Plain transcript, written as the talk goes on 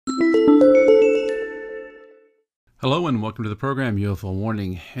Hello and welcome to the program UFO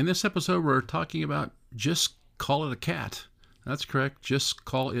Warning. In this episode, we're talking about just call it a cat. That's correct, just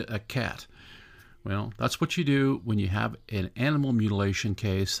call it a cat. Well, that's what you do when you have an animal mutilation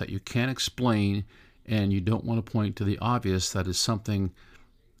case that you can't explain and you don't want to point to the obvious that is something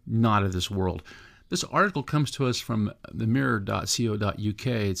not of this world. This article comes to us from themirror.co.uk.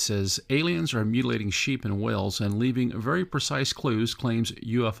 It says, aliens are mutilating sheep in Wales and leaving very precise clues, claims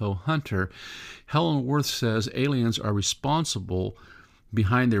UFO hunter. Helen Worth says aliens are responsible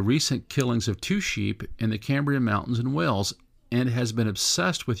behind the recent killings of 2 sheep in the Cambrian Mountains in Wales and has been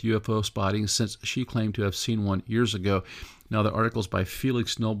obsessed with UFO spotting since she claimed to have seen one years ago. Now, the article's by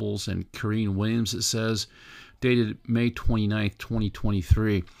Felix Nobles and Corrine Williams, it says, dated May 29th,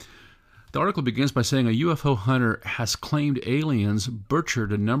 2023. The article begins by saying a UFO hunter has claimed aliens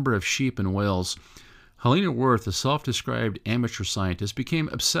butchered a number of sheep in Wales. Helena Worth, a self-described amateur scientist, became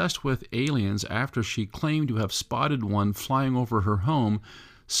obsessed with aliens after she claimed to have spotted one flying over her home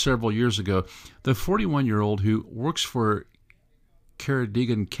several years ago. The 41-year-old, who works for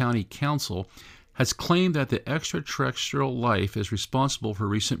Ceredigion County Council, has claimed that the extraterrestrial life is responsible for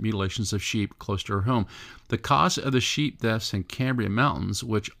recent mutilations of sheep close to her home. The cause of the sheep deaths in Cambrian Mountains,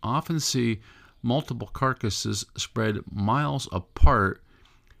 which often see multiple carcasses spread miles apart,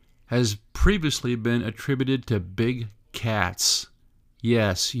 has previously been attributed to big cats.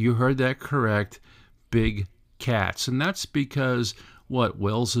 Yes, you heard that correct, big cats. And that's because,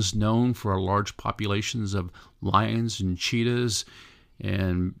 Wales is known for large populations of lions and cheetahs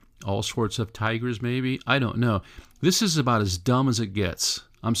and all sorts of tigers, maybe? I don't know. This is about as dumb as it gets.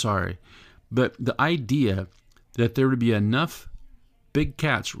 I'm sorry. But the idea that there would be enough big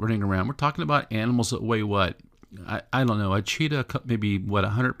cats running around, we're talking about animals that weigh what? I don't know. A cheetah, maybe,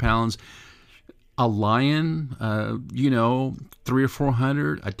 100 pounds. A lion, 300 or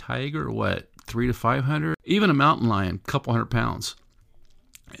 400. A tiger, 300 to 500. Even a mountain lion, a couple hundred pounds.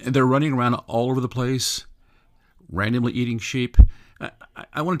 And they're running around all over the place, randomly eating sheep.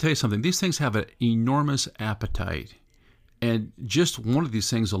 I want to tell you something. These things have an enormous appetite. And just one of these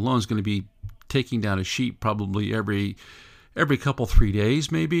things alone is going to be taking down a sheep probably every couple, 3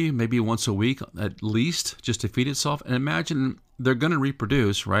 days, maybe once a week at least, just to feed itself. And imagine they're going to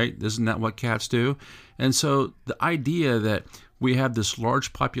reproduce, right? Isn't that what cats do? And so the idea that we have this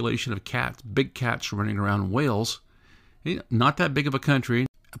large population of cats, big cats running around Wales, not that big of a country,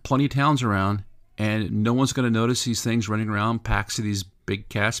 plenty of towns around, and no one's going to notice these things running around, packs of these big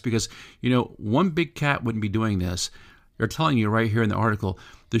cats, because, one big cat wouldn't be doing this. They're telling you right here in the article,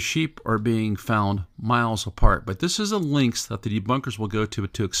 the sheep are being found miles apart. But this is the links that the debunkers will go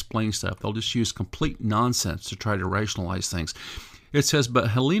to explain stuff. They'll just use complete nonsense to try to rationalize things. It says, but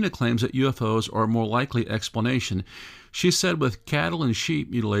Helena claims that UFOs are a more likely explanation. She said with cattle and sheep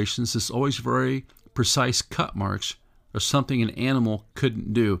mutilations, there's always very precise cut marks or something an animal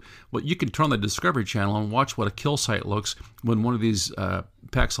couldn't do. Well, you can turn on the Discovery Channel and watch what a kill site looks when one of these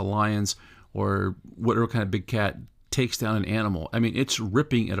packs of lions or whatever kind of big cat takes down an animal. I mean, it's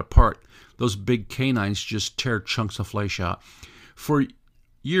ripping it apart. Those big canines just tear chunks of flesh out. For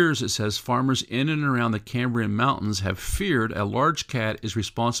years, it says, farmers in and around the Cambrian Mountains have feared a large cat is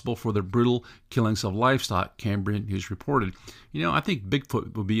responsible for the brutal killings of livestock, Cambrian News reported. I think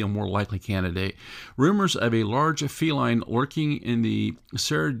Bigfoot would be a more likely candidate. Rumors of a large feline lurking in the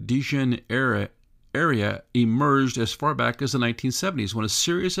Ceredigion area emerged as far back as the 1970s when a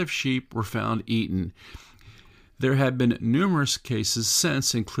series of sheep were found eaten. There have been numerous cases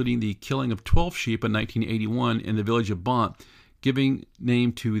since, including the killing of 12 sheep in 1981 in the village of Bont, giving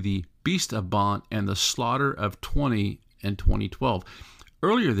name to the Beast of Bont, and the slaughter of 20 in 2012.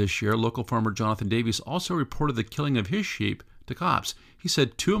 Earlier this year, local farmer Jonathan Davies also reported the killing of his sheep to cops. He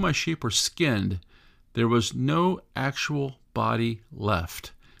said, 2 of my sheep were skinned. There was no actual body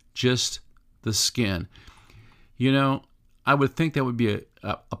left, just the skin. I would think that would be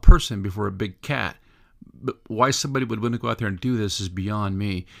a person before a big cat. But why somebody would want to go out there and do this is beyond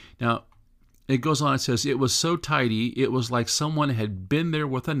me. Now, it goes on, it says, it was so tidy, it was like someone had been there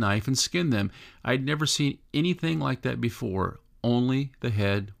with a knife and skinned them. I'd never seen anything like that before. Only the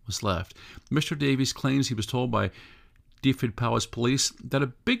head was left. Mr. Davies claims he was told by Defid Powys police that a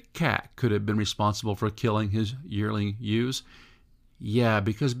big cat could have been responsible for killing his yearling ewes. Yeah,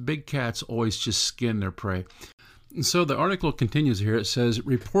 because big cats always just skin their prey. And so the article continues here. It says,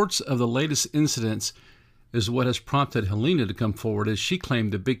 reports of the latest incidents is what has prompted Helena to come forward, as she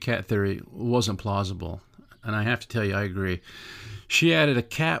claimed the big cat theory wasn't plausible. And I have to tell you, I agree. She added a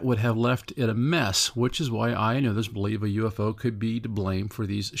cat would have left it a mess, which is why I and others believe a UFO could be to blame for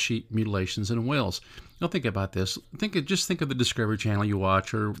these sheep mutilations in Wales. Now think about this. Just think of the Discovery Channel you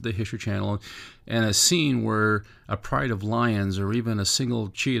watch or the History Channel, and a scene where a pride of lions or even a single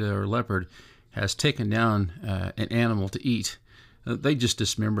cheetah or leopard has taken down an animal to eat. They just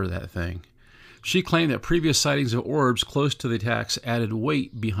dismember that thing. She claimed that previous sightings of orbs close to the attacks added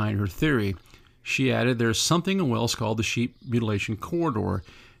weight behind her theory. She added, there's something in Wales called the Sheep Mutilation Corridor.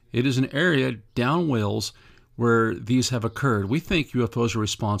 It is an area down Wales where these have occurred. We think UFOs are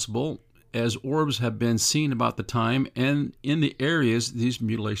responsible, as orbs have been seen about the time and in the areas these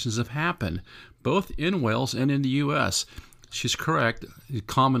mutilations have happened, both in Wales and in the U.S. She's correct.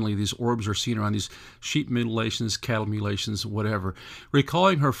 Commonly, these orbs are seen around these sheep mutilations, cattle mutilations, whatever.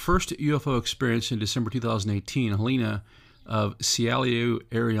 Recalling her first UFO experience in December 2018, Helena of Sialio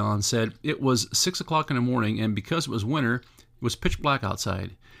Arion said, it was 6 o'clock in the morning, and because it was winter, it was pitch black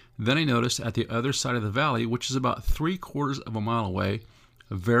outside. Then I noticed at the other side of the valley, which is about 3/4 of a mile away,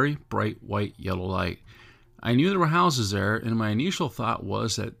 a very bright white yellow light. I knew there were houses there, and my initial thought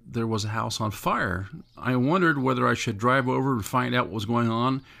was that there was a house on fire. I wondered whether I should drive over and find out what was going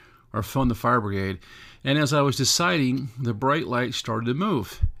on or phone the fire brigade. And as I was deciding, the bright light started to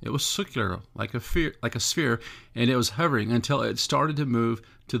move. It was circular, like a sphere, and it was hovering until it started to move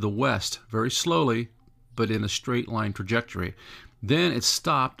to the west, very slowly, but in a straight line trajectory. Then it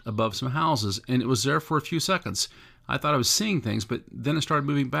stopped above some houses, and it was there for a few seconds. I thought I was seeing things, but then it started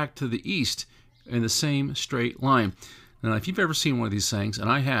moving back to the east in the same straight line. Now, if you've ever seen one of these things, and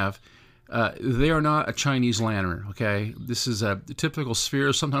I have, they are not a Chinese lantern, okay? This is a typical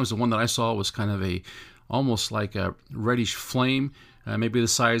sphere. Sometimes the one that I saw was kind of almost like a reddish flame, maybe the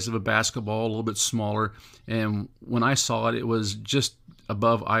size of a basketball, a little bit smaller. And when I saw it, it was just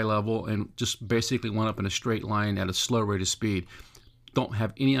above eye level and just basically went up in a straight line at a slow rate of speed. Don't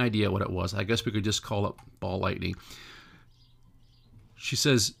have any idea what it was. I guess we could just call it ball lightning. She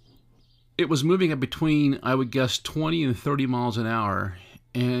says it was moving at between, I would guess, 20 and 30 miles an hour,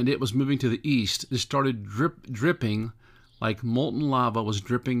 and it was moving to the east. It started dripping like molten lava was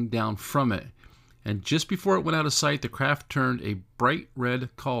dripping down from it. And just before it went out of sight, the craft turned a bright red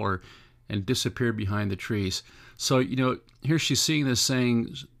color and disappeared behind the trees. So, here she's seeing this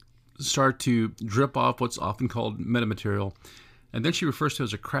thing start to drip off what's often called metamaterial, and then she refers to it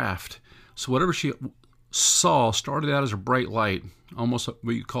as a craft. So whatever she saw started out as a bright light, almost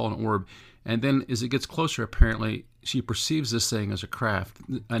what you call an orb, and then as it gets closer, apparently, she perceives this thing as a craft.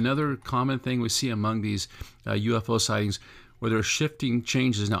 Another common thing we see among these UFO sightings where there are shifting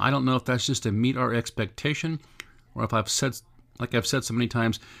changes. Now, I don't know if that's just to meet our expectation, or if I've said so many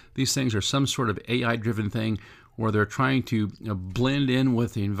times, these things are some sort of AI-driven thing where they're trying to blend in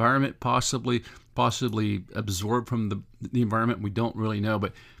with the environment, possibly absorb from the environment. We don't really know,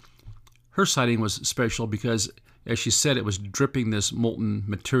 but her sighting was special because, as she said, it was dripping this molten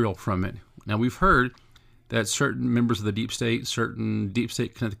material from it. Now, we've heard that certain members of the certain deep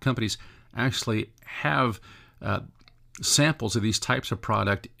state companies actually have samples of these types of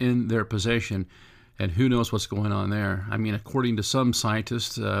product in their possession, and who knows what's going on there. I mean, according to some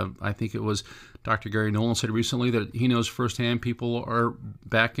scientists, I think it was Dr. Gary Nolan said recently that he knows firsthand people are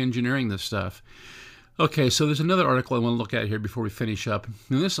back engineering this stuff. Okay, so there's another article I want to look at here before we finish up,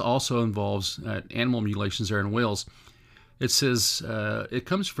 and this also involves animal mutilations there in Wales. It says, it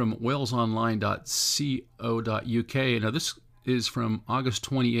comes from walesonline.co.uk. Now, this is from August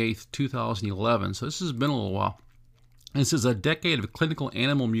 28th, 2011, so this has been a little while. And it says a decade of clinical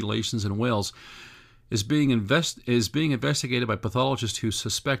animal mutilations in Wales is being investigated by pathologists who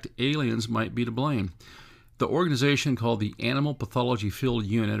suspect aliens might be to blame. The organization, called the Animal Pathology Field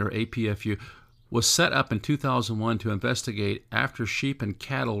Unit, or APFU, was set up in 2001 to investigate after sheep and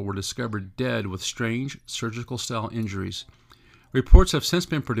cattle were discovered dead with strange surgical-style injuries. Reports have since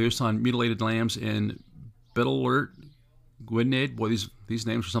been produced on mutilated lambs in Bedalert, Gwynedd, boy, these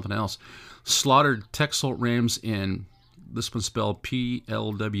names are something else, slaughtered Texel rams in, this one's spelled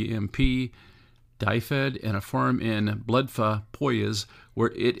PLWMP, Dyfed, and a farm in Bledfa, Poyas,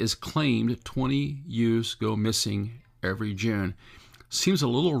 where it is claimed 20 ewes go missing every June. Seems a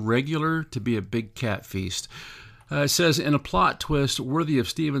little regular to be a big cat feast. It says, in a plot twist worthy of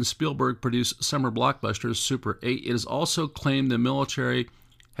Steven Spielberg-produced summer blockbuster Super 8, it is also claimed the military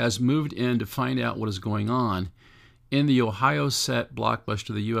has moved in to find out what is going on. In the Ohio-set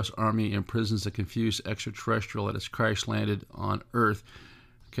blockbuster, the U.S. Army imprisons a confused extraterrestrial that has crash-landed on Earth.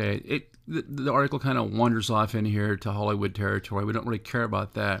 Okay, the article kind of wanders off in here to Hollywood territory. We don't really care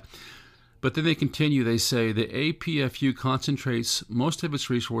about that. But then they continue. They say the APFU concentrates most of its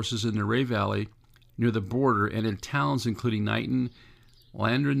resources in the Ray Valley, near the border and in towns including Knighton,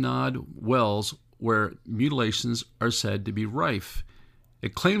 Llandrnod, Wales, where mutilations are said to be rife.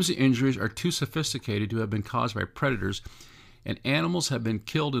 It claims the injuries are too sophisticated to have been caused by predators, and animals have been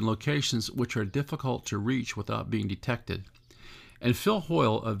killed in locations which are difficult to reach without being detected. And Phil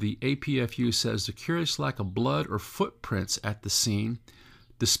Hoyle of the APFU says the curious lack of blood or footprints at the scene,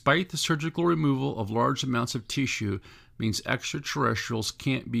 despite the surgical removal of large amounts of tissue, means extraterrestrials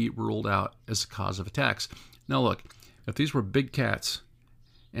can't be ruled out as a cause of attacks. Now look, if these were big cats,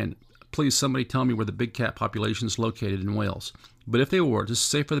 and please somebody tell me where the big cat population is located in Wales, but if they were, just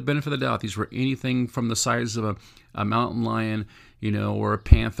say for the benefit of the doubt, these were anything from the size of a mountain lion, or a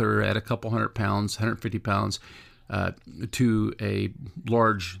panther at a couple 100 pounds, 150 pounds, to a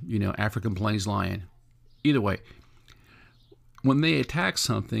large, African plains lion. Either way, when they attack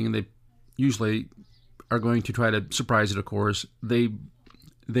something, and they usually are going to try to surprise it, of course, they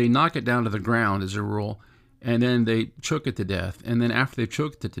knock it down to the ground as a rule, and then they choke it to death. And then after they've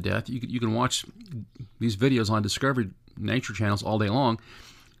choked it to death, you can watch these videos on Discovery Nature channels all day long.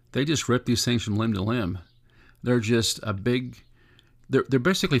 They just rip these things from limb to limb. They're just they're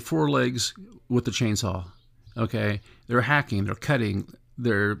basically 4 legs with the chainsaw. Okay, they're hacking, they're cutting,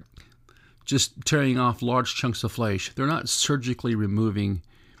 they're just tearing off large chunks of flesh. They're not surgically removing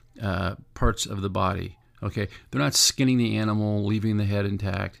parts of the body. Okay, they're not skinning the animal, leaving the head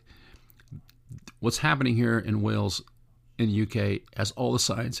intact. What's happening here in Wales, in the UK, has all the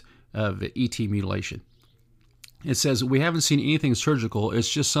signs of ET mutilation. It says, we haven't seen anything surgical. It's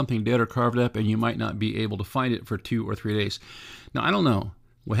just something dead or carved up, and you might not be able to find it for 2 or 3 days. Now, I don't know.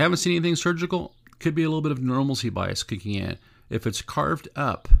 We haven't seen anything surgical. Could be a little bit of normalcy bias kicking in. If it's carved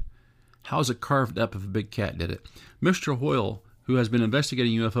up, how is it carved up if a big cat did it? Mr. Hoyle, who has been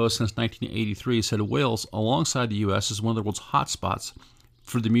investigating UFOs since 1983, said Wales, alongside the U.S., is one of the world's hotspots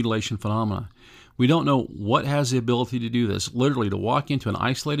for the mutilation phenomena. We don't know what has the ability to do this, literally to walk into an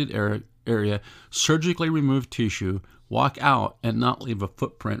isolated area, surgically remove tissue, walk out, and not leave a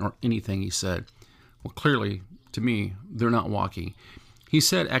footprint or anything, he said. Well, clearly, to me, they're not walking. He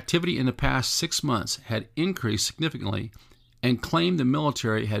said activity in the past 6 months had increased significantly and claimed the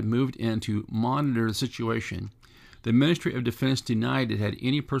military had moved in to monitor the situation. The Ministry of Defense denied it had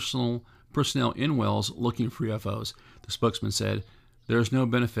any personnel in Wales looking for UFOs. The spokesman said, there is no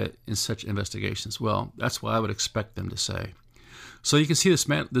benefit in such investigations. Well, that's what I would expect them to say. So you can see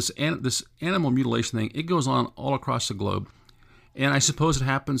this animal mutilation thing, it goes on all across the globe. And I suppose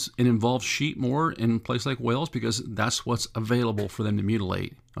it involves sheep more in a place like Wales because that's what's available for them to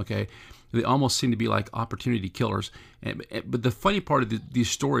mutilate. Okay, they almost seem to be like opportunity killers. But the funny part of these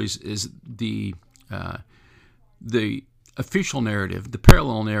stories is the official narrative, the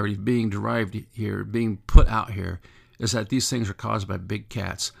parallel narrative being derived here, being put out here, is that these things are caused by big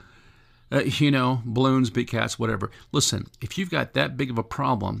cats. Balloons, big cats, whatever. Listen, if you've got that big of a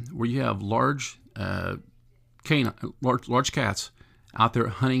problem where you have large cats out there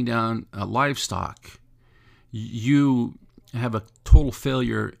hunting down livestock, you have a total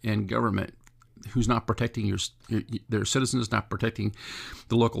failure in government who's not protecting their citizens, not protecting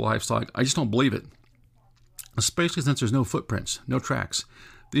the local livestock. I just don't believe it, especially since there's no footprints, no tracks.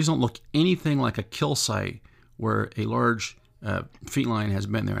 These don't look anything like a kill site where a large feline has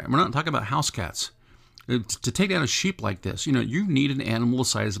been there. And we're not talking about house cats. To take down a sheep like this, you need an animal the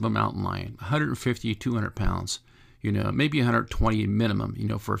size of a mountain lion, 150, 200 pounds, maybe 120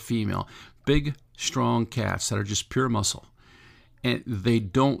 minimum, for a female. Big, strong cats that are just pure muscle. And they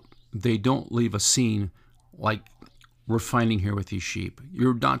don't leave a scene like we're finding here with these sheep.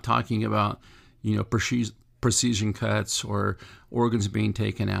 You're not talking about, precision cuts or organs being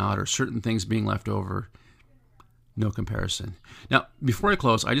taken out or certain things being left over. No comparison. Now, before I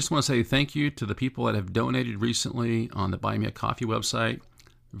close, I just want to say thank you to the people that have donated recently on the Buy Me a Coffee website.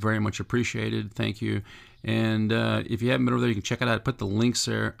 Very much appreciated. Thank you. And if you haven't been over there, you can check it out. I put the links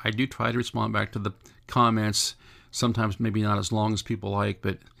there. I do try to respond back to the comments. Sometimes maybe not as long as people like,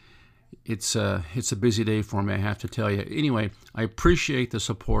 but it's a busy day for me, I have to tell you. Anyway, I appreciate the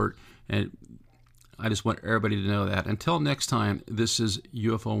support, and I just want everybody to know that. Until next time, this is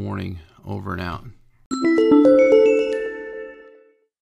UFO Warning, over and out.